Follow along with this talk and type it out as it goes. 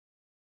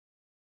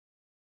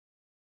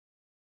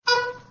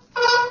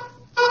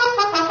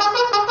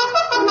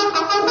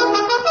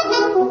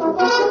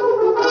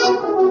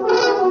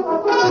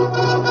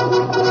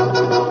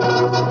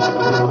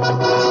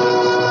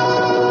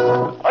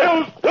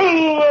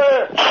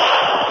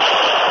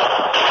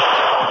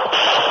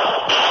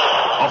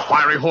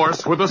fiery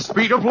horse with the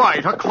speed of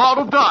light, a cloud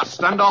of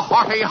dust, and a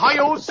hearty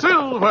hi-yo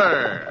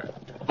silver.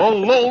 The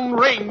Lone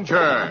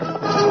Ranger.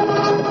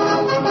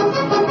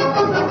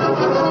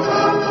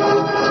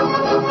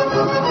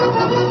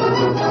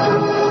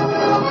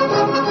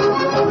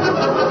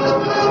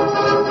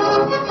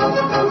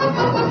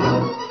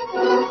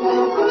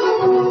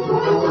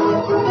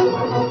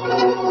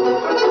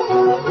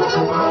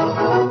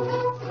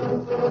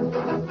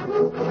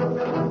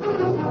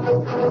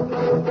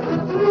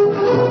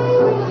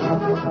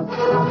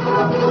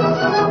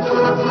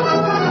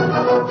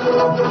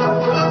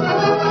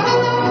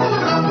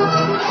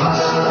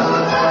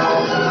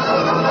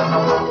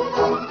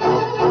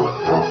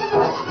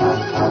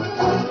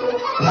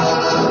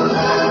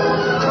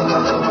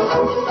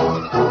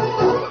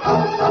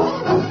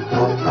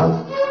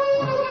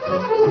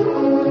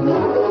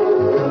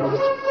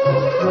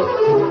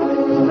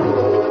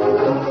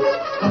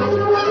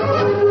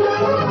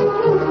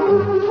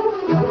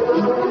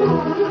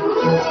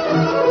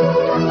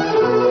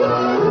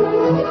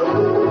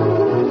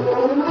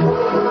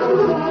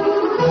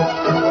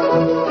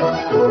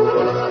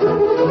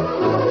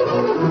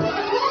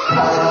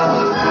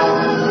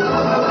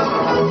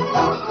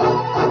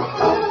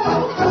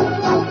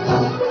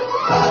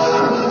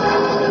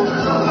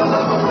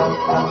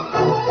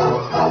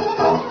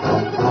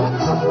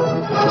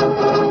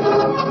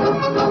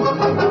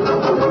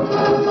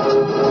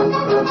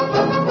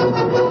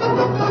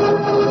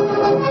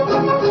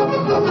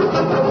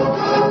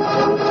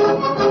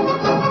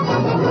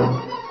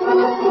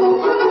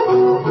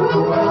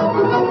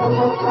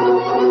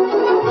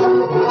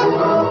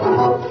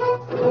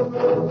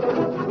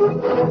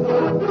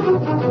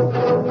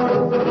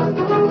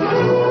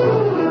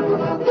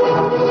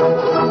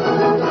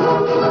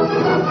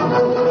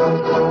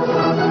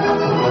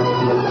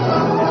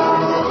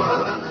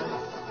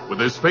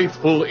 His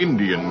faithful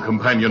Indian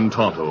companion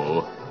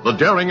Tonto, the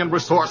daring and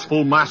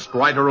resourceful masked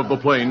rider of the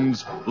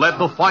plains, led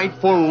the fight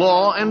for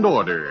law and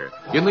order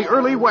in the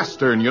early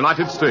western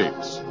United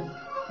States.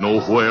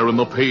 Nowhere in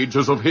the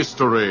pages of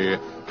history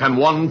can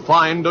one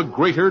find a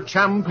greater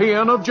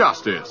champion of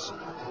justice.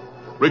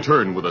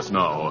 Return with us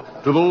now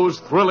to those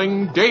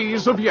thrilling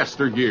days of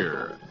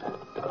yesteryear.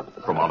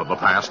 From out of the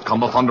past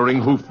come the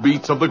thundering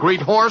hoofbeats of the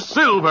great horse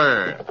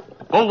Silver.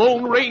 The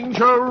Lone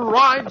Ranger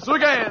rides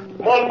again.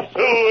 Come on,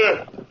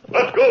 Silver.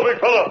 Let's go, big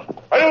fella.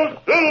 Hi-yo,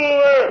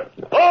 Silver!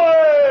 Hi!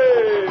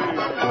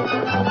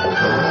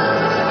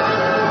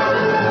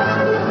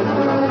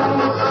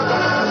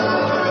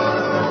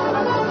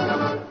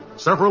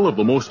 Several of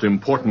the most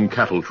important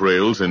cattle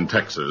trails in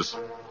Texas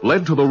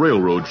led to the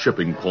railroad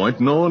shipping point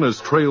known as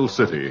Trail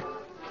City.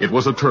 It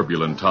was a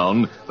turbulent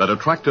town that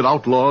attracted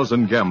outlaws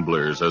and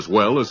gamblers as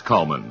well as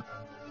cowmen.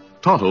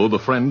 Tonto, the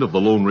friend of the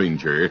Lone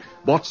Ranger,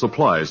 bought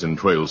supplies in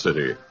Trail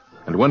City.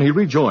 And when he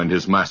rejoined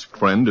his masked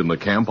friend in the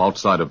camp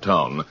outside of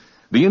town,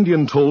 the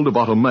Indian told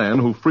about a man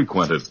who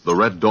frequented the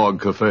Red Dog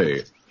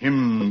Cafe.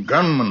 Him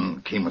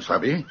gunman,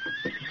 Kemosabe.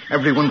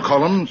 Everyone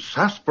call him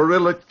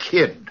Sarsaparilla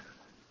Kid,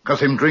 'cause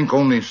him drink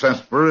only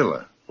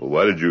sarsaparilla. Well,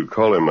 why did you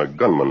call him a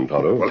gunman,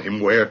 Tonto? Well, him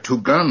wear 2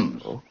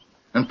 guns. Oh.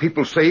 And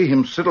people say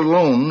him sit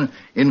alone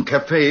in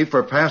cafe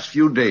for past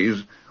few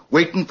days,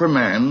 waiting for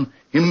man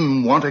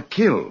him want to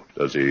kill.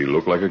 Does he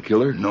look like a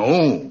killer?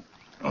 No.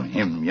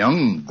 Him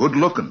young, good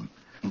looking.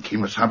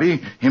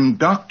 Kemosabe, him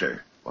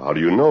doctor. Well, how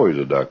do you know he's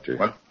a doctor?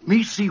 Well,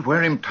 me see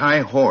where him tie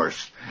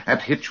horse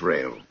at hitch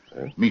rail.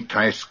 Me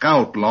tie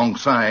scout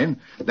alongside,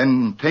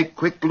 then take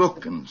quick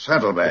look in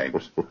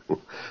saddlebags.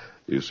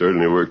 You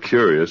certainly were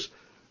curious.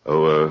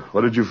 Oh,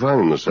 what did you find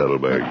in the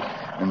saddlebag?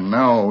 And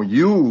now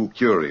you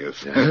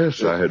curious.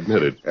 Yes, I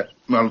admit it.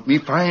 Well, me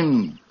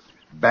find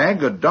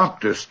bag of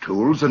doctor's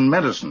tools and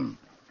medicine,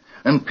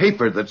 and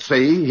paper that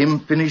say him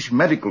finish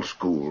medical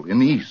school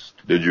in East.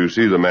 Did you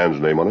see the man's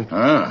name on it?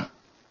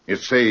 It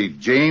say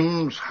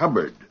James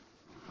Hubbard.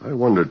 I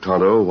wonder,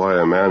 Tonto, why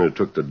a man who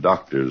took the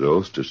doctor's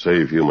oath to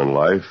save human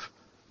life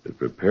is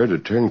prepared to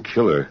turn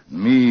killer.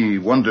 Me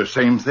wonder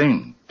same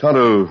thing.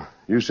 Tonto,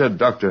 you said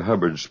Dr.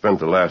 Hubbard spent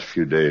the last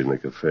few days in the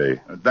cafe.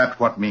 That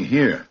what me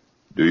hear.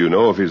 Do you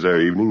know if he's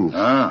there evenings?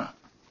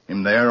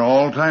 Him there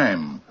all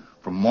time,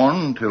 from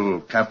morning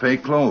till cafe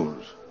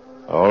close.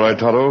 All right,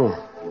 Tonto.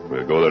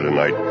 We'll go there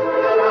tonight.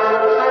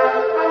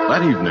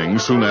 That evening,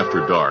 soon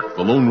after dark,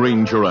 the Lone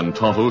Ranger and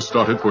Tonto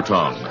started for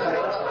town.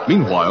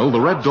 Meanwhile,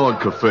 the Red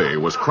Dog Cafe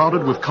was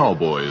crowded with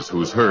cowboys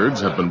whose herds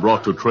had been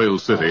brought to Trail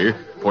City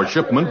for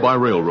shipment by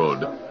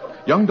railroad.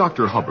 Young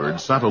Dr. Hubbard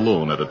sat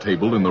alone at a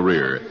table in the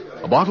rear,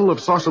 a bottle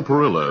of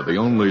Sarsaparilla, the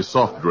only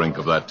soft drink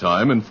of that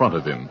time, in front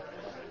of him.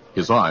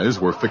 His eyes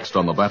were fixed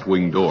on the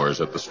batwing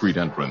doors at the street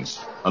entrance,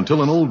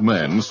 until an old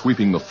man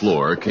sweeping the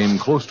floor came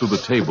close to the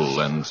table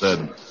and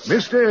said,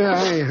 Mister,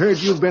 I heard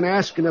you've been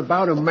asking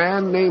about a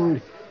man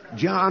named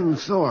John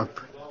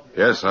Thorpe.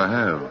 Yes, I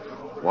have.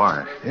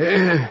 Why?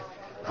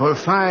 For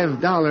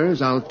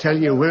 $5, I'll tell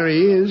you where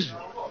he is.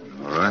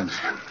 All right.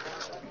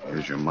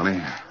 Here's your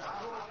money.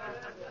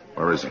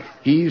 Where is he?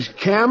 He's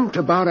camped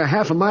about a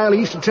half a mile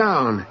east of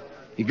town.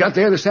 He got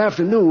there this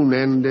afternoon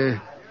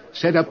and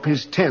set up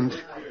his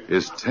tent.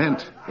 His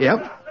tent?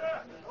 Yep.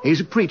 He's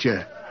a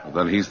preacher. Well,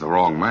 then he's the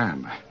wrong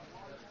man.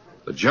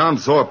 The John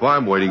Thorpe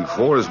I'm waiting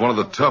for is one of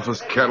the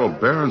toughest cattle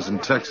barons in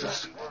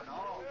Texas.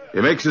 He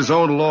makes his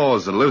own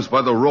laws and lives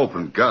by the rope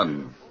and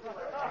gun.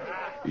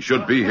 He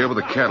should be here with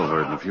the cattle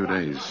herd in a few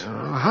days.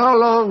 How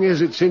long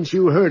is it since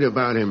you heard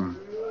about him?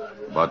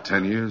 About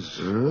 10 years.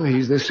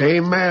 He's the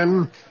same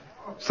man.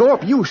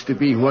 Thorpe used to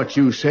be what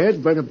you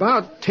said, but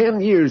about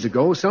 10 years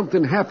ago,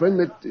 something happened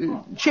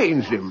that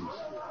changed him.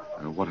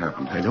 What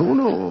happened? I don't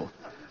know.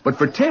 But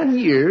for 10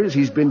 years,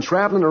 he's been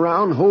traveling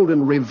around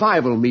holding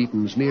revival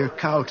meetings near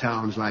cow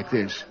towns like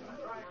this.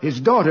 His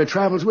daughter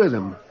travels with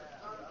him.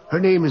 Her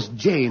name is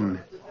Jane.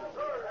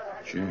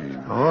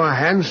 Jane? Oh, a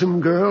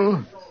handsome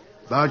girl.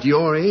 About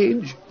your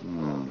age.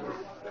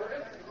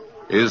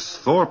 Is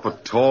Thorpe a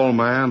tall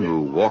man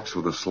who walks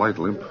with a slight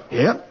limp?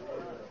 Yep.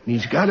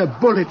 He's got a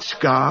bullet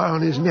scar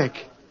on his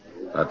neck.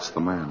 That's the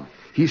man.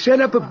 He set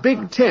up a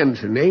big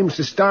tent and aims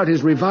to start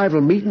his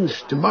revival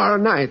meetings tomorrow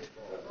night.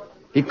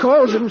 He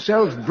calls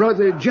himself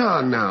Brother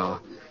John now,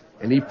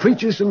 and he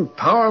preaches some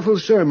powerful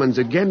sermons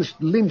against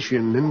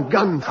lynching and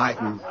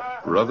gunfighting.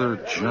 Brother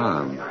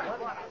John.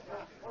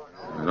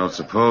 I don't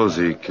suppose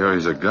he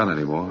carries a gun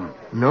anymore.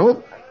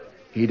 Nope.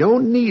 He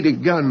don't need a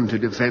gun to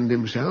defend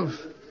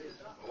himself.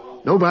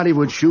 Nobody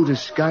would shoot a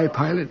sky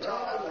pilot.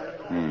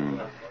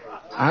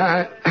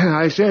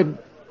 I said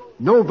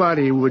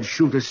nobody would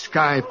shoot a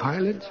sky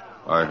pilot.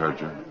 I heard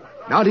you.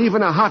 Not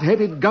even a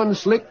hot-headed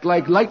gunslick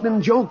like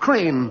Lightning Joe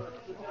Crane.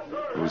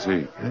 Who's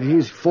he?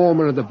 He's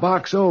foreman of the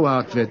Box O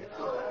outfit,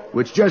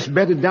 which just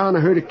bedded down a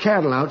herd of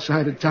cattle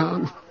outside of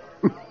town.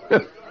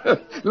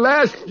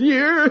 Last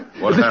year...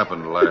 What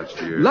happened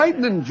last year?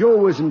 Lightning Joe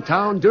was in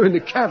town during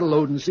the cattle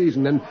loading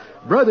season, and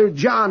Brother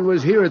John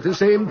was here at the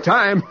same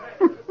time.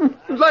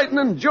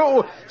 Lightning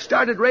Joe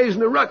started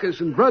raising a ruckus,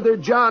 and Brother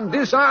John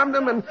disarmed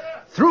him and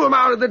threw him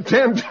out of the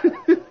tent.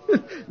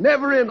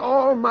 Never in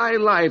all my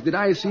life did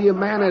I see a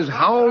man as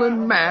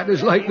howling mad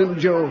as Lightning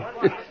Joe.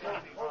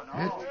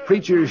 That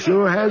preacher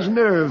sure has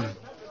nerve.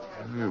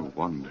 I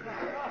wonder.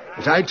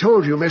 As I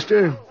told you,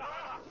 mister,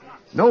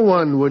 no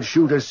one would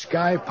shoot a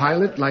sky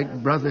pilot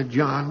like Brother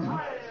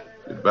John.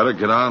 You'd better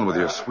get on with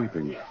your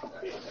sweeping.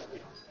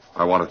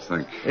 I want to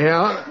think.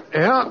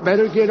 Yeah,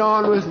 better get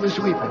on with the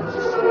sweeping.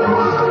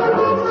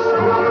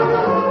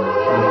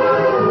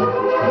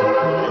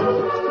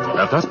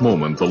 At that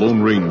moment, the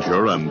Lone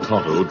Ranger and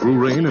Tonto drew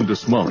rein and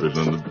dismounted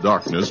in the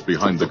darkness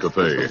behind the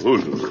cafe.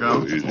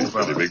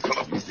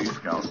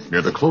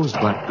 Near the closed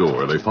back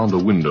door, they found a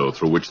window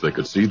through which they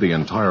could see the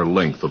entire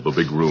length of the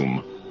big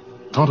room.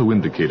 Tonto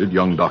indicated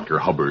young Dr.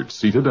 Hubbard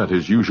seated at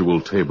his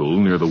usual table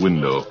near the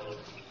window.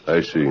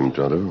 I see him,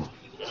 Tonto.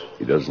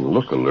 He doesn't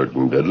look alert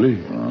and deadly.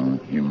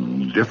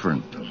 Him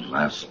different than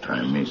last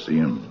time me see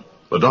him.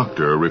 The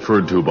doctor,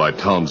 referred to by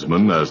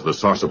townsmen as the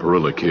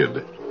Sarsaparilla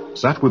Kid,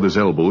 sat with his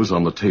elbows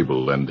on the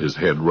table and his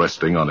head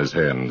resting on his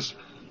hands.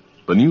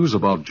 The news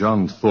about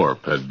John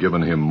Thorpe had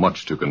given him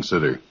much to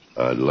consider.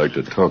 I'd like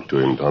to talk to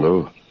him,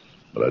 Tonto,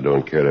 but I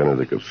don't care to enter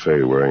the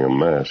cafe wearing a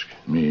mask.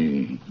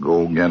 Me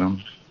go get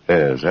him?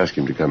 Yes, ask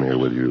him to come here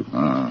with you.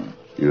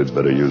 You'd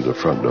better use the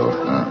front door.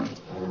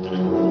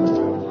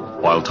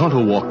 While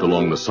Tonto walked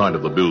along the side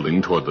of the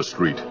building toward the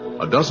street,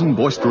 a dozen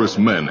boisterous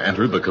men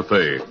entered the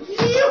cafe.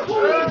 Come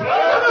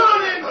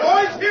on in,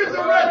 boys. Here's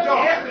the Red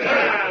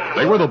Dog.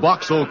 They were the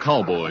Box O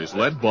Cowboys,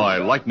 led by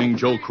Lightning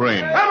Joe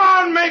Crane. Come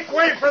on, make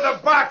way for the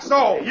Box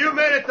O. You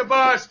men at the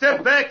bar,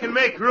 step back and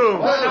make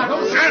room.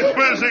 Get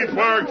busy,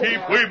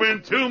 barkeep. We've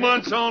been 2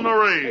 months on the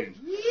range.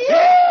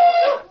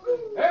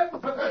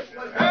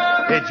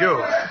 Hey,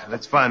 Joe,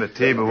 let's find a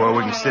table where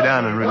we can sit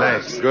down and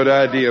relax. Good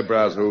idea,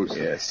 Brazos.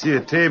 Yeah, see a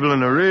table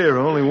in the rear,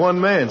 only one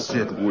man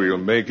sitting. We'll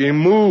make him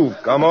move.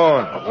 Come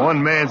on.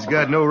 One man's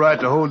got no right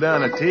to hold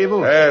down a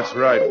table. That's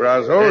right,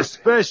 Brazos.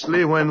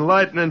 Especially when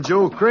Lightning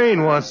Joe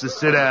Crane wants to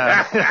sit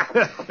down.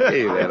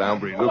 Hey, that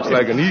hombre looks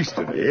like an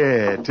Easterner.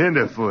 Yeah,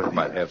 tenderfoot.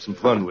 Might have some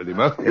fun with him,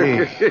 huh?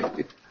 Hey,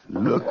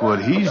 look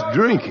what he's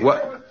drinking.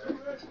 What?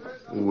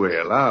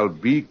 Well, I'll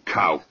be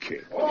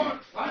cow-kicked.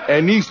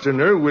 An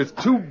Easterner with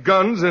 2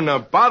 guns and a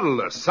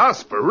bottle of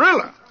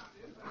sarsaparilla.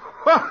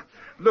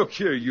 Look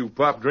here, you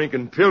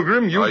pop-drinking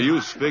pilgrim. Are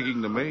you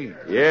speaking to me?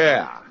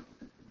 Yeah.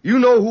 You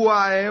know who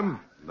I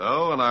am?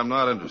 No, and I'm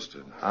not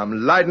interested.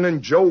 I'm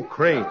Lightning Joe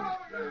Crane.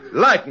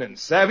 Lightning,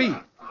 savvy?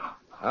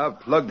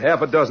 I've plugged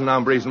half a dozen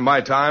hombres in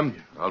my time.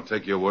 I'll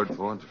take your word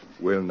for it.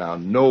 Well, now,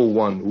 no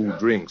one who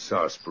drinks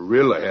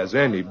sarsaparilla has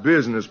any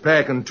business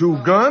packing 2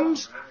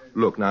 guns.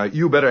 Look, now,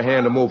 you better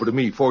hand them over to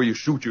me before you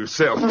shoot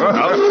yourself.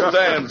 I'll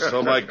stand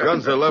so my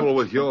guns are level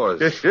with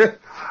yours. If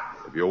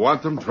you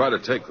want them, try to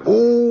take them.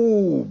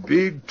 Oh,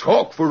 big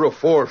talk for a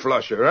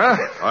 4-flusher, huh?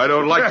 I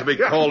don't like to be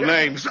called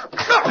names.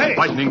 Hey.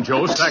 Lightning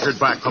Joe staggered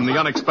back from the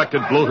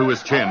unexpected blow to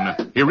his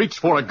chin. He reached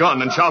for a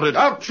gun and shouted,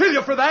 I'll kill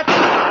you for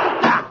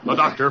that. The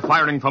doctor,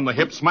 firing from the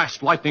hip,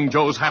 smashed Lightning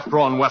Joe's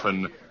half-drawn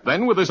weapon.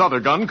 Then, with his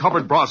other gun,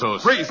 covered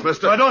Brazos. Freeze,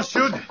 mister. I don't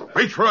shoot.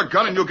 Reach for a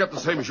gun and you'll get the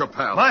same as your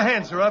pal. My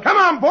hands are up. Come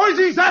on, boys.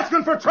 He's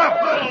asking for trouble.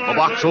 The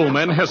Boxell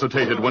men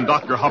hesitated when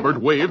Dr.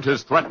 Hubbard waved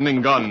his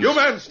threatening guns. You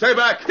men, stay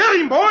back. Get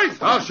him, boys.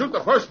 I'll shoot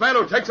the first man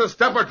who takes a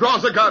step or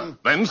draws a gun.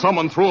 Then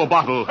someone threw a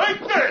bottle.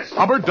 Take this.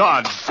 Hubbard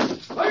dodged.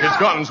 His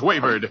guns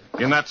wavered.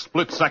 In that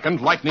split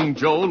second, Lightning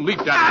Joe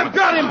leaped at him. I've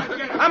got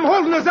him. I'm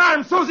holding his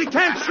arm so he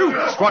can't shoot.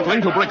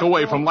 Struggling to break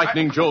away from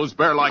Lightning Joe's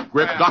bear-like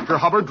grip, Dr.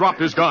 Hubbard dropped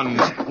his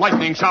guns.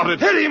 Lightning shouted,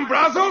 Hit him,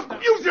 Brazos.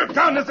 Use your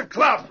gun as a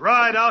club.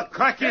 Right, I'll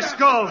crack your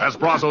skull. As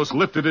Brazos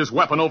lifted his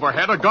weapon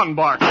overhead, a gun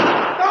barked.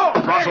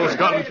 Brazos'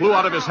 gun flew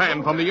out of his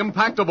hand from the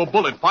impact of a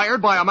bullet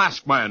fired by a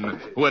masked man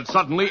who had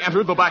suddenly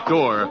entered the back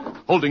door.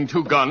 Holding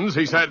two guns,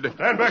 he said,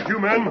 Stand back, you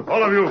men.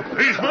 All of you.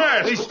 He's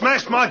masked. He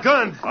smashed my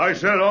gun. I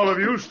said all of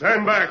you,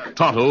 stand back.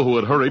 Tonto, who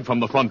had hurried from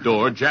the front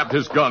door, jabbed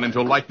his gun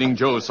into Lightning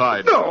Joe's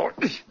side. No.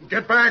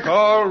 Get back.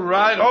 All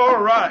right,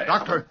 all right.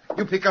 Doctor,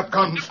 you pick up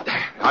guns.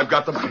 I've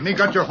got them. Me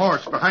got your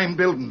horse behind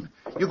building.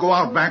 You go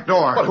out back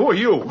door. But who are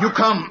you? You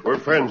come. We're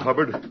friends,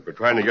 Hubbard. We're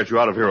trying to get you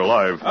out of here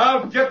alive.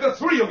 I'll get the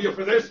three of you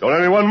for this. Don't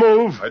anyone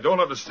move. I don't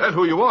understand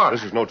who you are.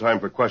 This is no time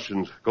for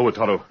questions. Go with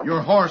Tonto.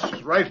 Your horse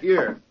is right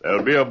here.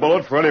 There'll be a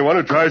bullet for anyone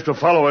who tries to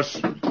follow us.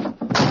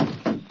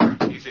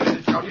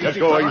 Get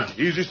going.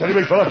 Easy, steady,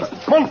 big fella.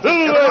 Come on.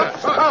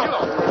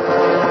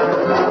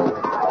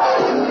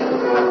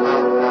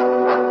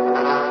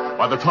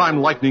 By the time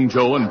Lightning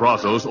Joe and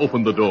Brazos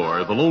opened the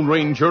door, the Lone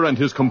Ranger and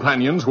his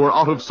companions were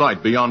out of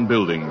sight beyond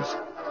buildings.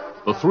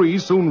 The three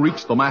soon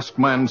reached the masked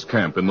man's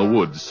camp in the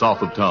woods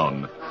south of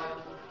town.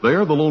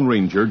 There, the Lone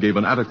Ranger gave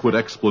an adequate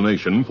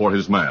explanation for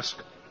his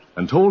mask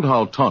and told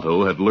how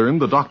Tonto had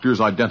learned the doctor's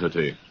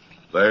identity.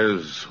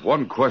 There's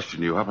one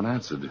question you haven't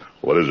answered.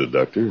 What is it,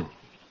 Doctor?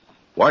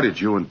 Why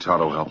did you and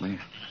Tonto help me?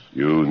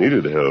 You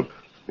needed help.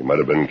 You might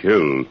have been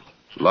killed.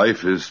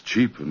 Life is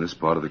cheap in this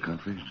part of the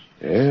country.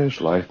 Yes,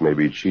 life may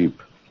be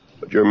cheap,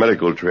 but your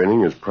medical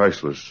training is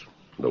priceless.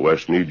 The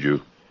West needs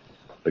you.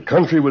 The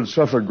country would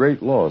suffer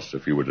great loss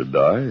if you were to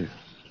die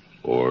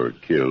or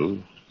kill.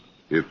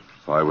 If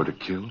I were to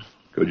kill?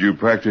 Could you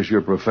practice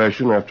your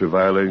profession after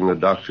violating the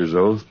doctor's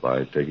oath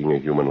by taking a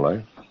human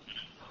life?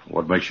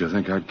 What makes you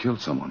think I'd kill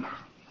someone?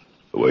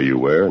 The way you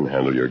wear and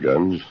handle your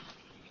guns.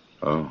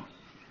 Oh.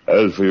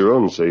 As for your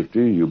own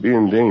safety, you'll be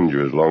in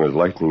danger as long as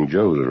Lightning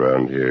Joe's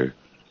around here.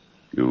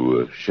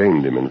 You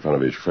shamed him in front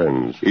of his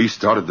friends. He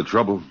started the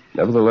trouble.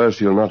 Nevertheless,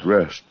 he'll not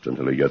rest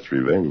until he gets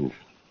revenge.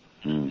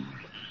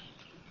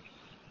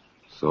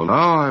 So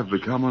now I've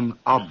become an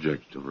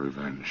object of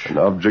revenge. An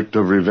object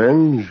of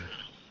revenge?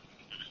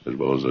 As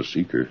well as a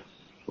seeker.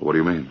 What do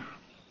you mean?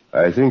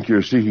 I think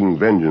you're seeking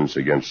vengeance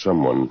against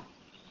someone.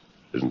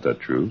 Isn't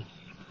that true?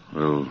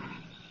 Well,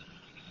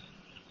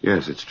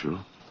 yes, it's true.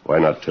 Why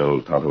not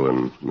tell Tonto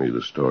and me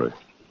the story?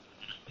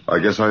 I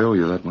guess I owe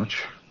you that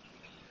much.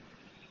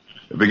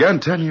 It began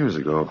 10 years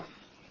ago.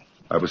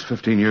 I was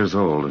 15 years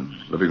old and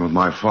living with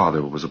my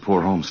father, who was a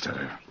poor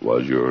homesteader.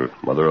 Was your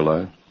mother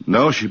alive?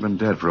 No, she'd been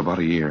dead for about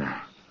a year.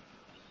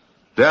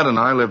 Dad and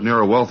I lived near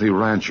a wealthy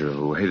rancher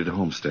who hated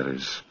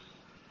homesteaders.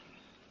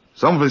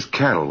 Some of his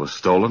cattle was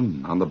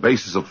stolen. On the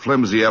basis of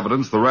flimsy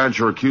evidence, the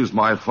rancher accused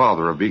my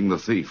father of being the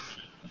thief.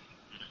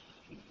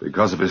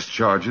 Because of his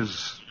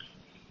charges,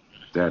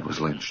 Dad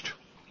was lynched.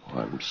 Oh,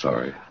 I'm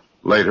sorry.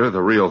 Later,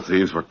 the real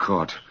thieves were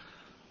caught.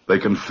 They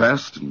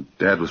confessed, and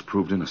Dad was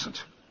proved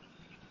innocent.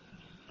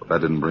 But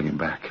that didn't bring him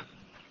back.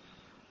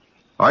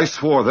 I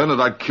swore then that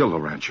I'd kill the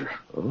rancher.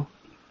 Oh?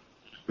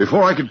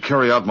 Before I could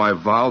carry out my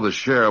vow, the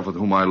sheriff with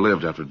whom I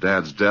lived after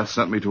Dad's death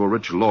sent me to a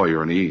rich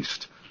lawyer in the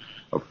East.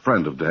 A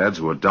friend of Dad's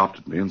who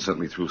adopted me and sent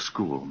me through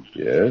school.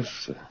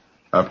 Yes?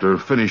 After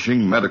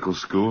finishing medical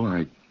school,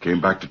 I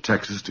came back to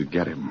Texas to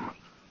get him.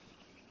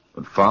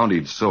 But found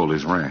he'd sold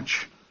his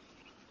ranch.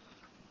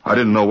 I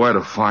didn't know where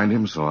to find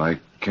him, so I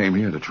came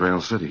here to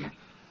Trail City,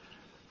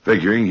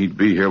 figuring he'd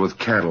be here with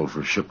cattle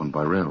for shipment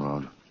by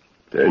railroad.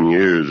 10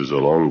 years is a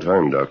long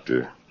time,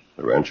 Doctor.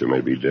 The rancher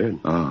may be dead.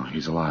 Oh,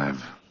 he's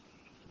alive.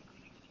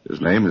 His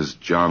name is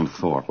John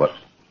Thorpe. What?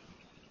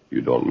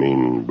 You don't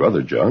mean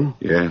Brother John?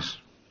 Yes.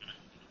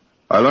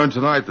 I learned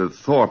tonight that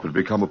Thorpe had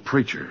become a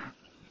preacher,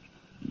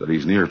 that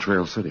he's near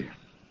Trail City.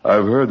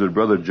 I've heard that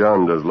Brother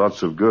John does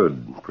lots of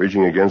good,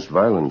 preaching against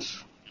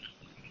violence.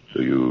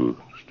 Do you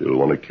still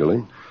want to kill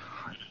him?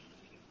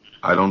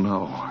 I don't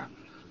know.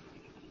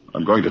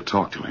 I'm going to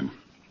talk to him.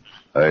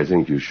 I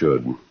think you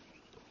should.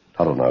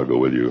 Tonto and I'll go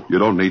with you. You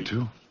don't need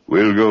to?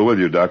 We'll go with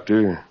you,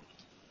 Doctor.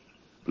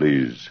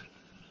 Please,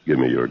 give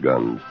me your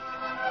guns.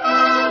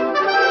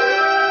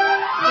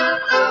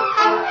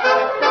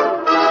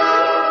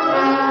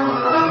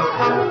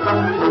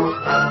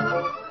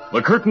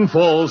 The curtain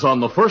falls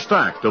on the first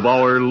act of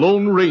our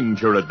Lone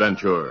Ranger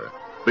adventure.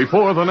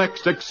 Before the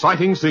next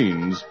exciting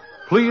scenes,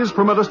 please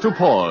permit us to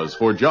pause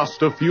for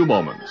just a few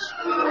moments.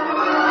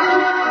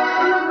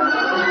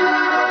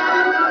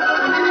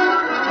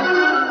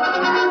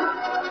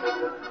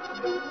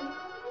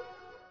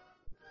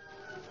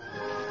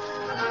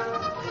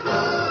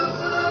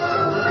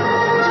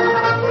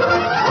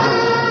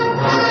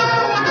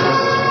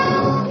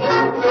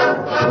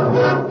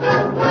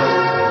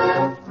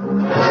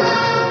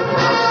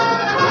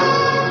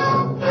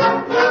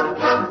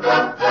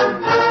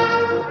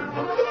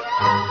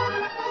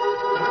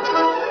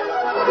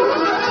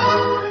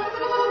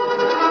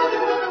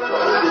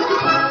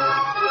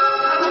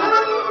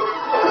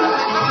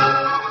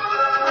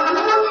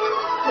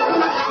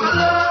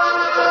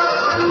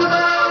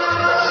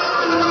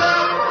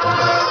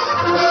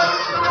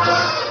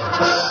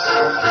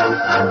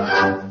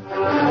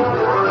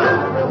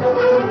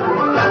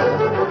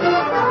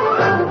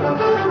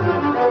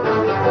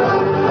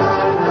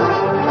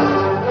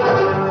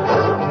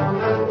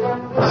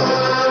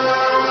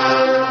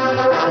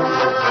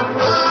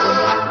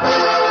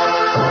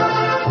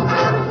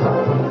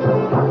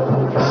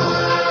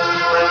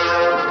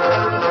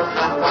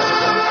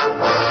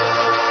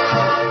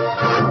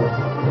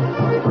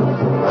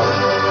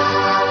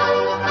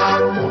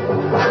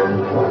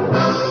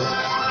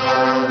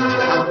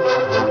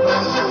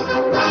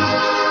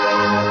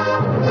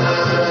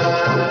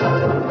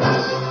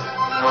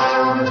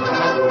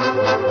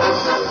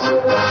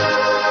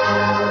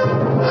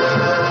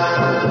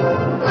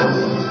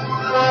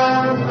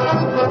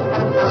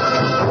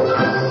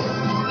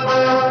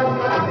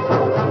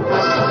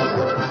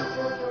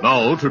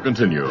 tomorrow to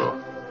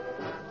continue.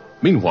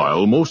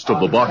 Meanwhile, most of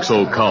the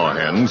Boxo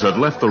cowhands had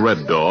left the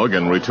Red Dog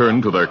and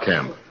returned to their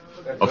camp.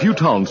 A few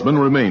townsmen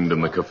remained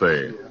in the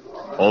cafe.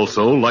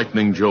 Also,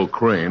 Lightning Joe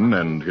Crane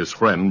and his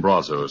friend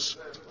Brazos.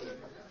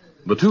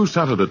 The two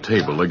sat at a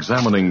table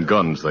examining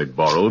guns they'd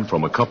borrowed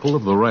from a couple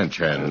of the ranch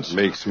hands. It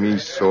makes me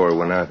sore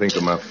when I think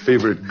of my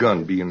favorite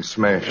gun being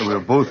smashed.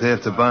 We'll both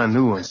have to buy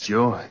new ones,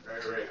 Joe.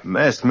 The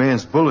masked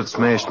man's bullet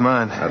smashed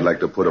mine. I'd like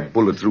to put a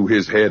bullet through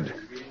his head.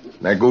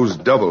 And that goes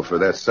double for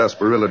that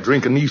sarsaparilla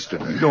drinking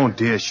Easterner. You don't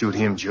dare shoot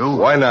him, Joe.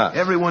 Why not?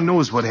 Everyone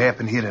knows what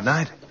happened here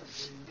tonight.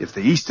 If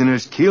the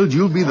Easterner's killed,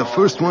 you'll be the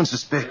first one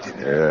suspected.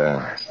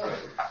 Yeah.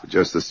 But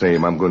just the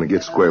same, I'm going to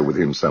get square with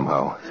him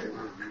somehow.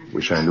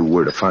 Wish I knew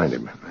where to find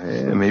him.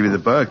 Yeah, maybe the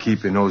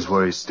barkeeper knows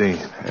where he's staying.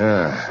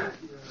 Yeah.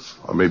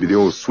 Or maybe the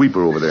old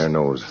sweeper over there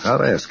knows.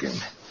 I'll ask him.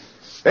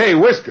 Hey,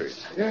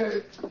 Whiskers.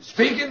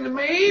 Speaking to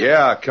me?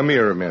 Yeah, come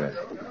here a minute.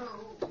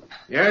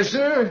 Yes,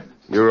 sir.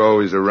 You're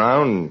always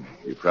around.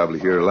 You probably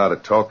hear a lot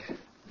of talk.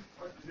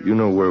 You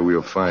know where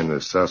we'll find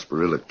the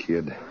Sarsaparilla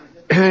kid?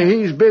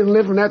 He's been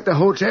living at the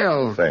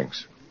hotel.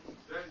 Thanks.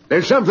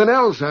 There's something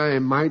else I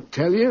might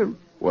tell you.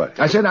 What?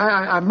 I said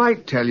I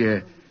might tell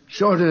you.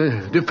 Sort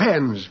of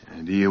depends.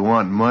 Do you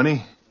want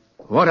money?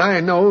 What I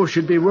know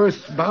should be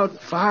worth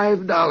about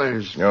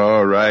 $5.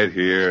 All right,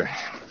 here.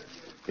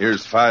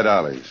 Here's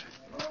 $5.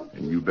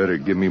 And you better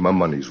give me my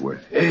money's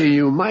worth.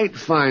 You might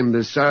find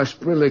the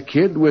Sarsaparilla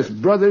kid with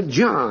Brother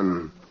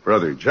John.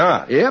 Brother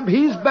John? Yep,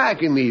 he's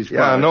back in these parts.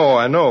 Yeah,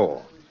 I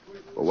know.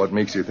 But what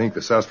makes you think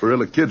the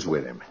Sarsaparilla kid's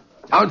with him?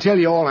 I'll tell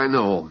you all I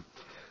know.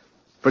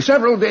 For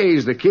several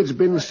days, the kid's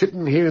been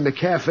sitting here in the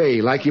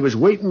cafe like he was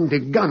waiting to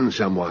gun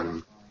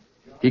someone.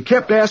 He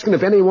kept asking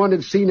if anyone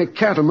had seen a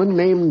cattleman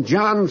named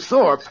John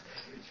Thorpe.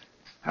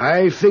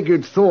 I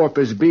figured Thorpe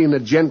as being a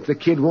gent the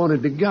kid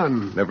wanted to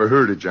gun. Never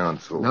heard of John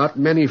Thorpe. Not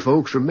many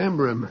folks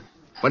remember him.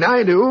 But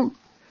I do.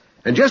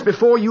 And just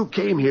before you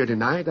came here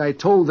tonight, I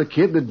told the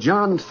kid that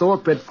John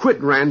Thorpe had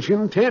quit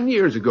ranching 10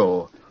 years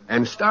ago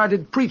and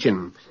started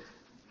preaching.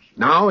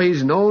 Now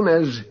he's known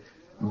as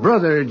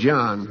Brother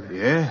John.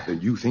 Yeah?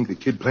 Then you think the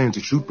kid plans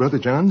to shoot Brother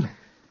John?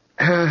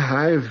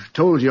 I've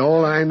told you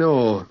all I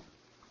know.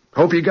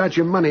 Hope you got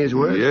your money's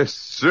worth. Yes,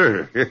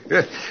 sir.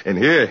 And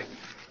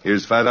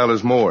here's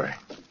 $5 more.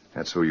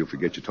 That's so you'll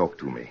forget you talked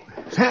to me.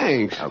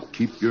 Thanks. Now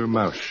keep your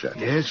mouth shut.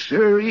 Yes,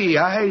 sirree,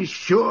 I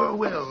sure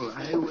will.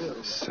 I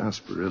will.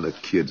 Sarsaparilla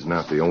kid's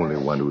not the only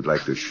one who'd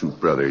like to shoot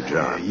Brother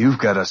John. You've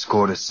got a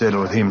score to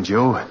settle with him,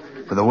 Joe,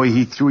 for the way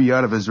he threw you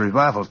out of his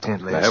revival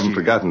tent last year. I haven't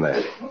forgotten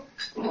that.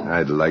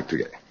 I'd like to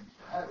get...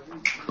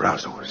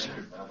 Brazos.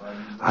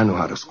 I know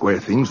how to square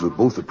things with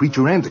both the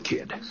preacher and the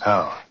kid.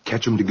 How?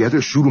 Catch them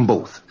together, shoot them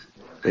both.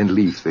 Then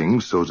leave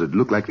things so it'd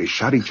look like they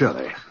shot each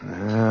other.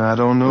 I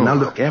don't know. Now,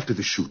 look, after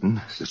the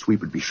shooting, the sweep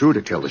would be sure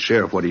to tell the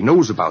sheriff what he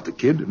knows about the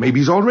kid.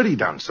 Maybe he's already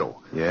done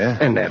so. Yeah?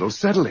 And that'll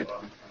settle it.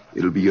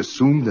 It'll be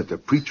assumed that the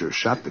preacher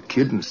shot the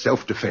kid in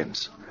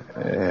self-defense.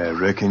 I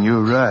reckon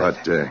you're right.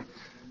 But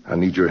I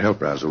need your help,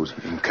 Brazos.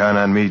 You can count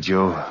on me,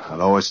 Joe.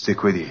 I'll always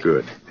stick with you.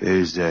 Good.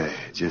 There's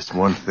just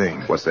one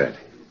thing. What's that?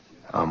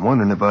 I'm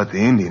wondering about the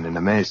Indian and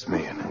the masked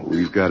man.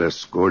 We've got a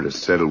score to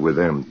settle with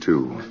them,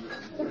 too.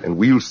 And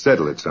we'll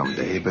settle it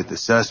someday. Hey, but the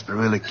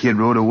Sarsaparilla kid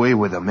rode away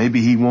with him. Maybe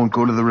he won't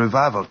go to the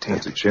revival tent.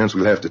 That's a chance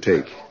we'll have to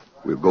take.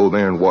 We'll go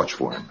there and watch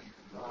for him.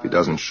 If he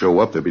doesn't show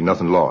up, there'll be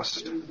nothing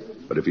lost.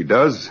 But if he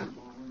does,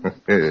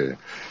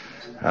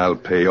 I'll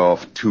pay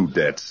off 2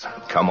 debts.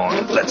 Come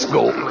on, let's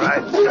go.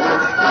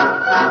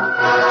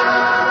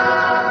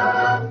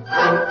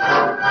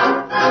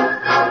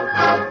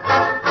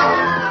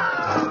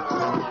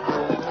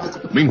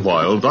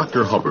 Meanwhile,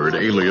 Dr. Hubbard,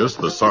 alias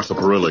the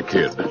Sarsaparilla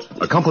Kid,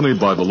 accompanied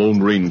by the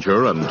Lone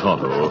Ranger and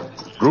Tonto,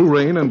 drew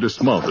rein and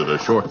dismounted a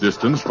short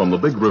distance from the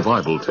big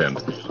revival tent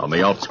on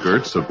the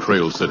outskirts of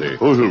Trail City.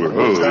 Oh, Silver.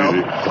 Oh,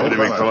 easy. Steady,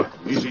 big fella.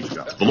 Easy.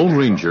 The Lone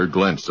Ranger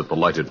glanced at the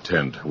lighted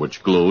tent,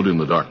 which glowed in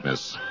the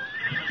darkness,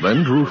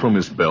 then drew from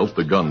his belt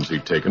the guns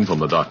he'd taken from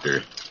the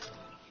doctor.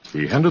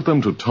 He handed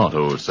them to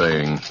Tonto,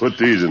 saying, Put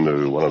these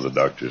into one of the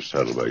doctor's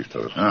saddlebags,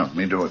 Tonto.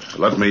 Me do it.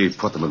 Let me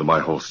put them into my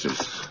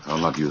holsters. I'll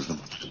not use them.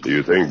 Do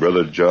you think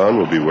Brother John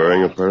will be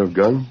wearing a pair of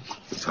guns?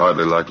 It's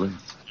hardly likely.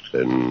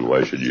 Then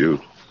why should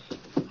you?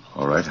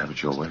 All right, have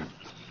it your way.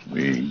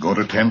 We go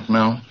to tent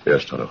now?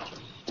 Yes, Tonto.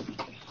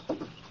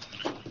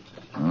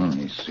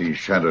 You see,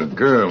 shot a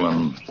girl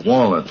on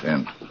wall of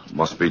tent.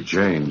 Must be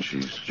Jane.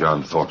 She's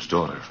John Thorpe's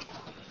daughter.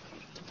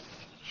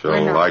 Why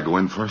Shall not? I go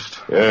in first?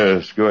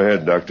 Yes, go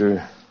ahead,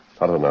 Doctor.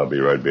 Tonto and I'll be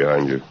right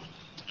behind you.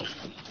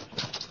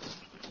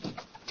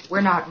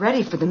 We're not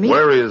ready for the meeting.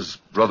 Where is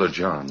Brother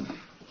John?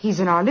 He's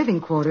in our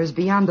living quarters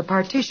beyond the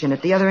partition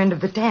at the other end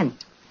of the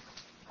tent.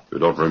 You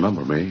don't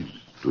remember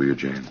me, do you,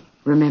 Jane?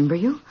 Remember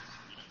you?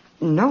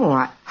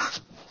 No,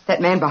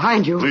 that man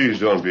behind you. Please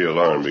don't be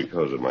alarmed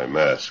because of my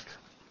mask.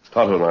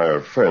 Tonto and I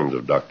are friends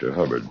of Dr.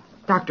 Hubbard.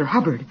 Dr.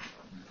 Hubbard.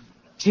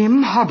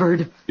 Jim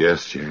Hubbard.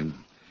 Yes, Jane.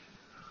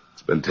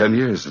 It's been 10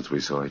 years since we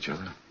saw each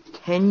other.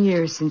 10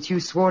 years since you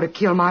swore to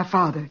kill my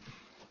father.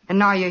 And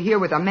now you're here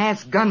with a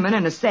masked gunman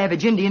and a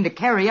savage Indian to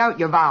carry out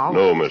your vow.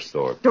 No, Miss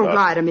Thorpe. Don't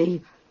lie to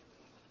me.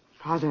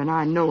 Father and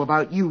I know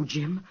about you,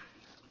 Jim.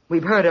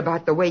 We've heard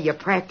about the way you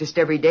practiced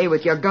every day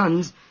with your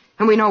guns,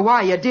 and we know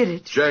why you did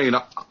it. Jane,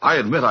 I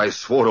admit I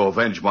swore to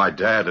avenge my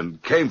dad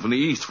and came from the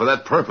East for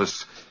that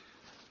purpose.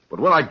 But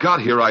when I got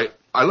here, I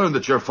learned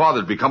that your father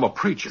had become a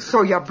preacher.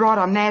 So you brought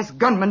a masked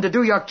gunman to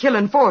do your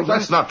killing for you?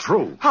 That's not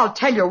true. I'll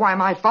tell you why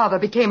my father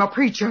became a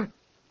preacher.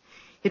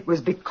 It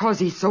was because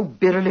he so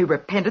bitterly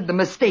repented the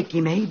mistake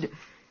he made.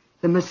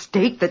 The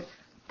mistake that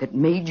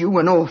made you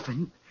an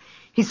orphan.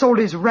 He sold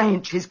his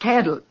ranch, his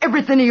cattle,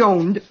 everything he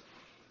owned.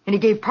 And he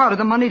gave part of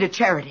the money to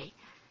charity.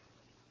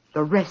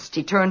 The rest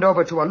he turned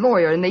over to a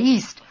lawyer in the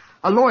East,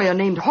 a lawyer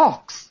named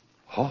Hawks.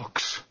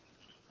 Hawks?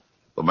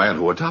 The man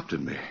who adopted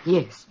me?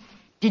 Yes.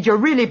 Did you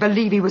really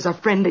believe he was a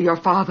friend of your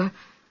father?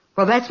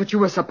 Well, that's what you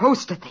were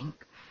supposed to think.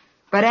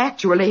 But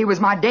actually, he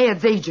was my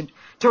dad's agent,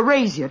 to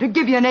raise you, to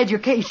give you an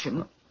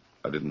education.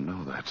 I didn't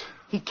know that.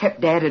 He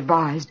kept Dad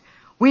advised.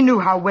 We knew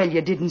how well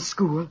you did in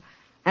school,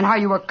 and how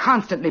you were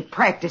constantly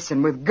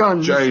practicing with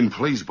guns. Jane,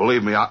 please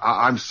believe me.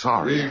 I'm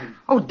sorry.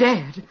 Oh,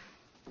 Dad.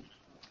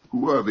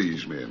 Who are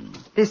these men?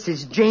 This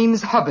is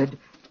James Hubbard,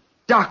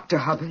 Dr.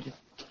 Hubbard.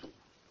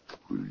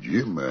 Well,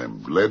 Jim,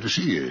 I'm glad to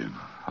see you.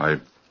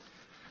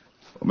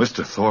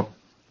 Mr. Thorpe,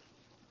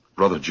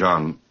 Brother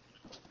John,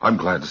 I'm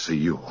glad to see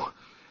you.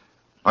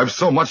 I've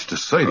so much to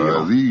say to you.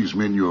 Are these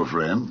men your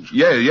friends?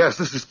 Yes,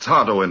 this is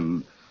Tonto,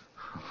 and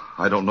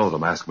I don't know the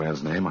masked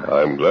man's name.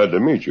 I'm glad to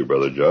meet you,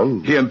 Brother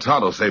John. He and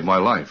Tonto saved my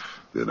life.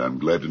 Then I'm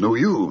glad to know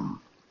you.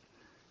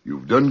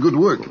 You've done good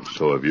work.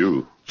 So have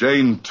you.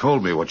 Jane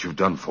told me what you've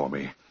done for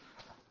me.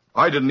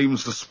 I didn't even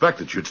suspect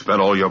that you'd spent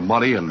all your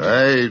money and...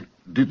 I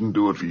didn't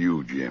do it for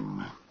you,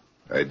 Jim.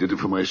 I did it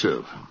for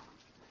myself.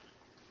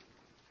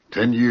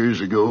 10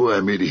 years ago,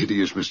 I made a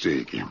hideous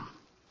mistake.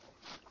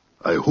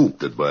 I hope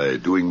that by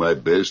doing my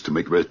best to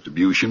make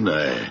retribution,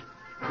 I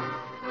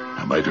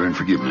might earn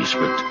forgiveness,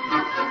 but...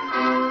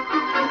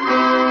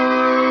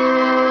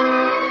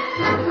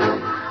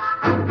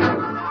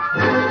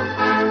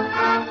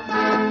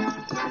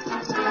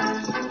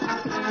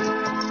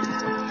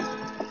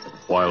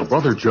 While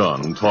Brother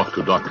John talked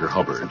to Dr.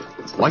 Hubbard,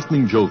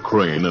 Lightning Joe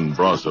Crane and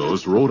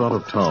Brazos rode out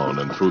of town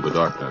and through the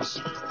darkness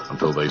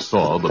until they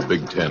saw the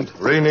big tent.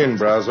 Rein in,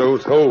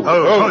 Brazos. Ho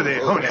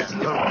there.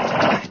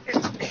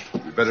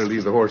 You better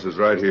leave the horses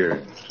right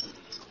here.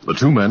 The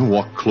two men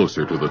walked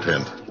closer to the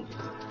tent.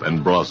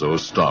 Then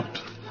Brazos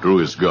stopped, drew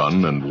his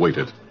gun, and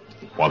waited,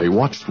 while he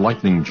watched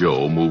Lightning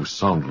Joe move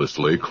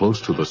soundlessly close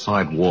to the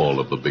side wall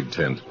of the big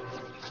tent.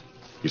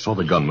 He saw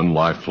the gunman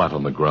lie flat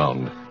on the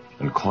ground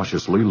and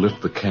cautiously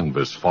lift the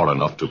canvas far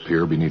enough to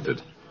peer beneath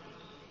it.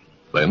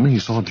 Then he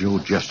saw Joe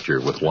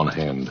gesture with one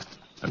hand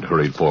and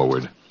hurried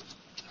forward.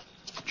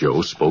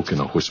 Joe spoke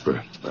in a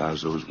whisper.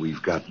 Brazos,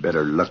 we've got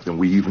better luck than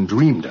we even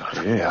dreamed of.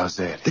 Yeah, how's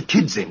that? The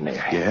kid's in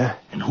there. Yeah?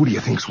 And who do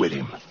you think's with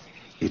him?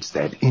 It's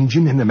that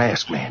Injun and the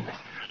masked man.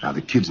 Now,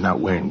 the kid's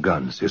not wearing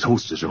guns. His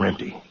holsters are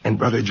empty. And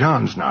Brother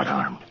John's not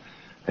armed.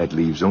 That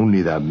leaves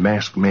only the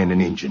masked man and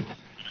Injun.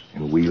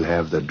 And we'll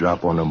have the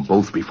drop on them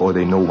both before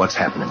they know what's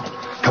happening.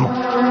 Come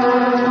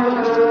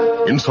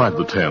on. Inside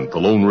the tent, the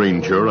Lone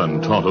Ranger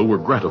and Tonto were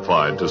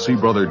gratified to see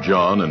Brother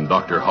John and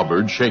Dr.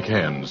 Hubbard shake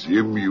hands.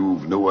 Jim,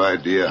 you've no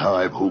idea how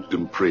I've hoped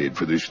and prayed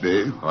for this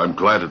day. I'm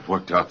glad it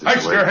worked out this way.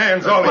 Extra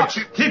hands, all of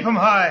you. Keep them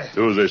high.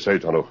 Do as they say,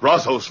 Tonto.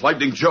 Brazos,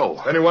 Lightning Joe.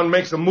 If anyone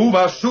makes a move,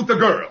 I'll shoot the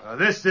girl.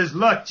 This is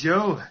luck,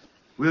 Joe.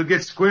 We'll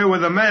get square with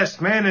the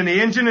masked man and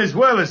the Injun as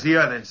well as the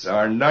others. It's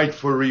our night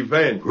for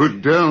revenge.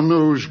 Put down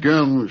those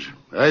guns.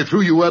 I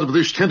threw you out of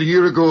this tent a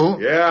year ago.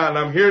 Yeah, and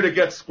I'm here to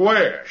get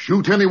square.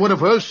 Shoot any one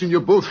of us and you're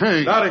both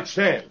hanged. Not a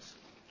chance.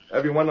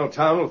 Everyone in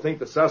town will think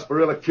the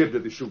Sarsaparilla kid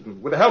did the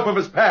shooting, with the help of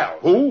his pal.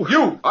 Who?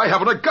 You. I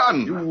haven't a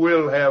gun. You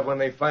will have when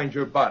they find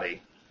your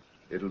body.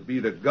 It'll be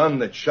the gun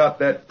that shot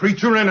that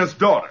preacher and his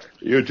daughter.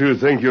 You two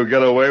think you'll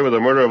get away with the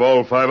murder of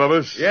all 5 of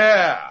us?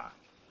 Yeah.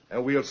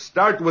 And we'll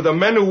start with the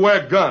men who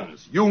wear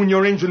guns. You and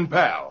your Injun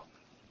pal.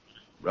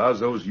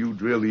 Brazos, you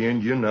drill the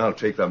Indian, I'll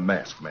take the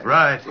masked man.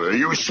 Right.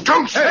 You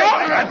skunks! There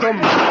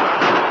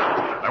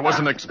was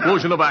an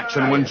explosion of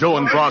action when Joe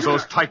and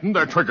Brazos tightened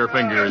their trigger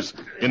fingers.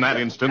 In that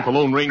instant, the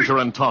Lone Ranger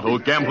and Tonto,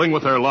 gambling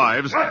with their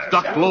lives,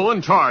 ducked low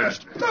and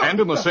charged. And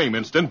in the same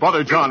instant,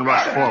 Brother John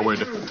rushed forward.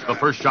 The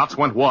first shots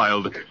went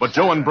wild, but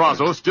Joe and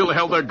Brazos still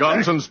held their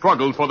guns and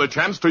struggled for the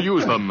chance to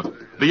use them.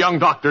 The young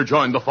doctor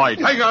joined the fight.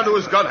 Hang on to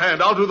his gun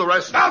hand. I'll do the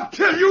rest. I'll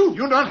kill you!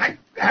 You don't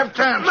have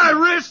time. My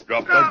wrist!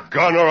 Drop the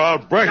gun or I'll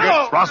break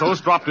it.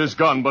 Brazos dropped his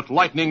gun, but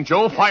Lightning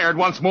Joe fired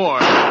once more.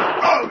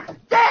 Dad!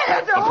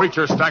 The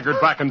preacher staggered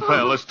back and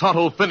fell as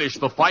Tonto finished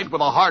the fight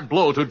with a hard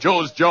blow to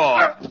Joe's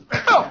jaw.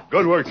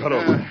 Good work,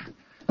 Tonto.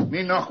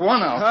 Me knock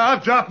one out. I'll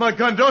drop my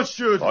gun. Don't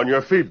shoot. On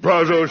your feet,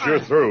 Brazos, you're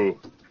through.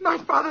 My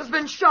father's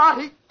been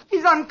shot.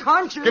 He's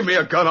unconscious. Give me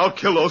a gun. I'll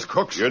kill those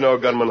crooks. You're no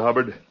gunman,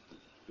 Hubbard.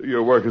 Do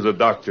your work as a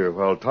doctor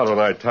while Tonto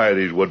and I tie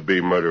these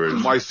would-be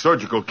murderers. My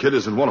surgical kit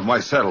is in one of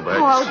my saddlebags.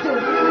 Oh, I'll get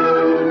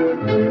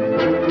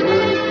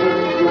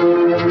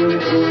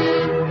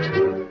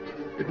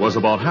it. It was was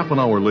about half an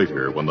hour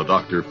later when the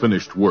doctor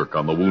finished work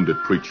on the wounded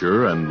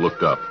preacher and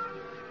looked up.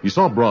 He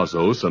saw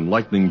Brazos and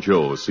Lightning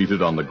Joe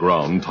seated on the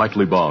ground,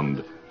 tightly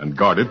bound, and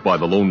guarded by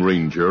the Lone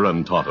Ranger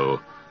and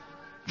Tonto.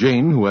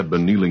 Jane, who had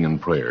been kneeling in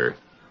prayer,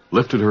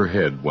 lifted her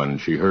head when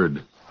she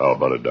heard, "How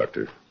about it,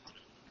 Doctor?"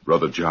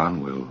 Brother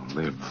John will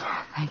live.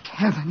 Thank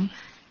heaven.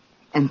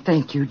 And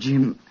thank you,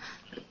 Jim.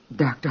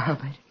 Dr.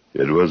 Hubbard.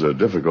 It was a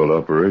difficult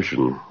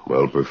operation,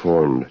 well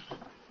performed.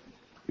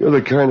 You're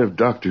the kind of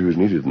doctor who's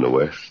needed in the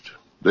West.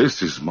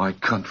 This is my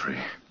country.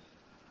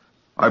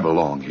 I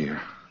belong here.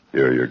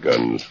 Here are your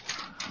guns.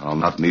 I'll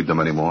not need them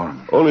anymore.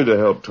 Only to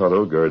help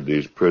Tonto guard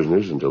these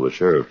prisoners until the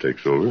sheriff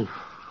takes over.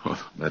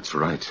 Oh, that's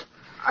right.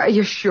 Are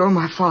you sure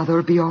my father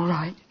will be all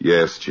right?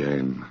 Yes,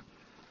 Jane.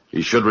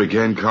 He should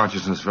regain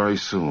consciousness very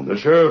soon. The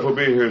sheriff will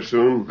be here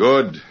soon.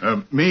 Good.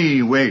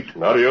 Me, wait.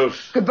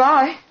 Adios.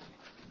 Goodbye.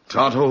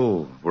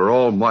 Tonto, we're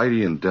all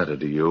mighty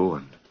indebted to you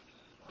and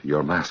to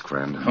your masked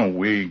friend. Oh,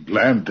 we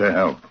glad to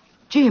help.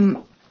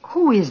 Jim,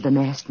 who is the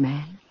masked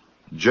man?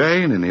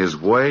 Jane, in his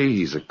way,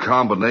 he's a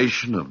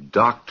combination of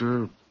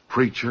doctor,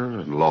 preacher,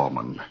 and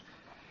lawman.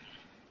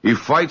 He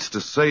fights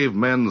to save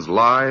men's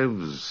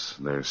lives,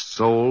 their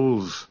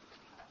souls,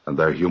 and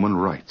their human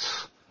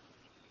rights.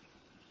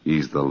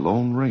 He's the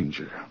Lone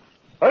Ranger.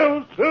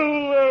 Hail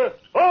Silver!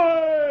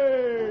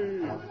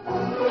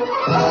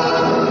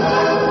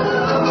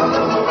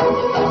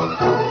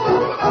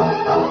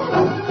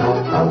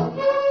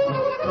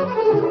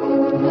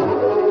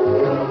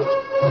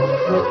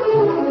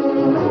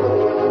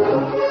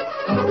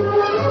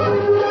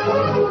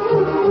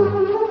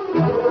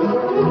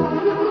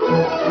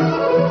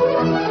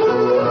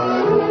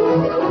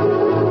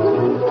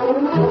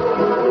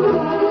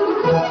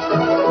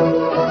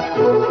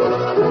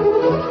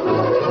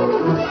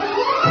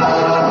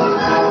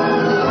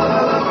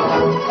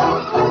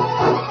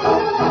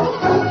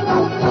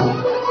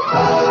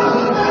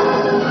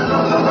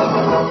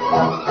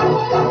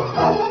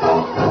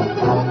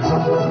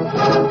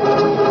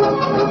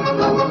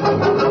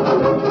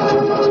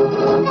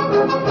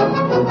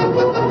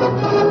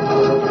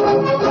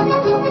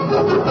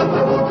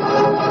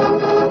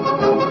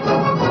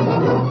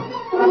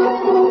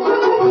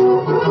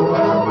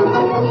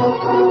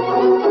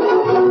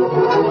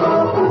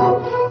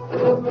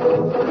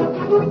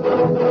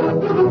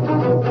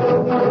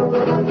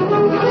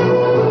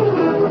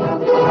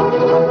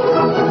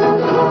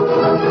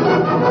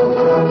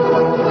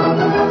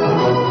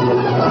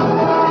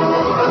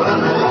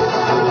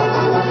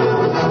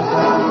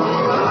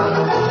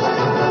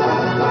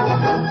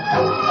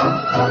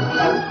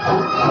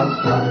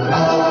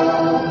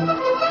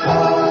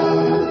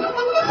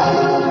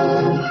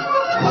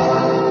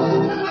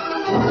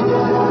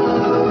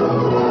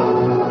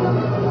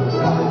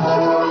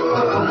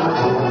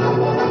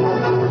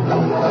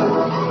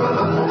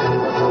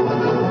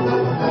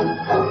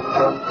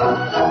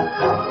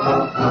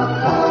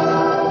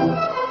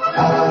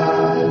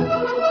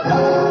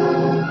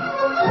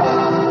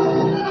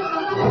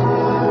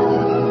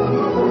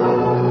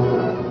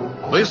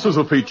 This is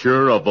a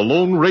feature of the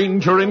Lone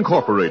Ranger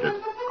Incorporated,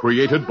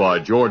 created by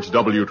George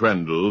W.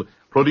 Trendle,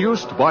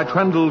 produced by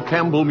Trendle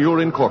Campbell Muir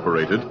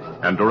Incorporated,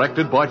 and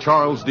directed by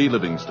Charles D.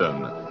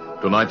 Livingston.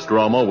 Tonight's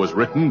drama was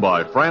written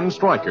by Fran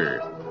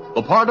Striker.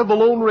 The part of the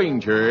Lone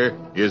Ranger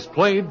is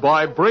played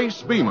by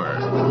Brace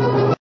Beemer.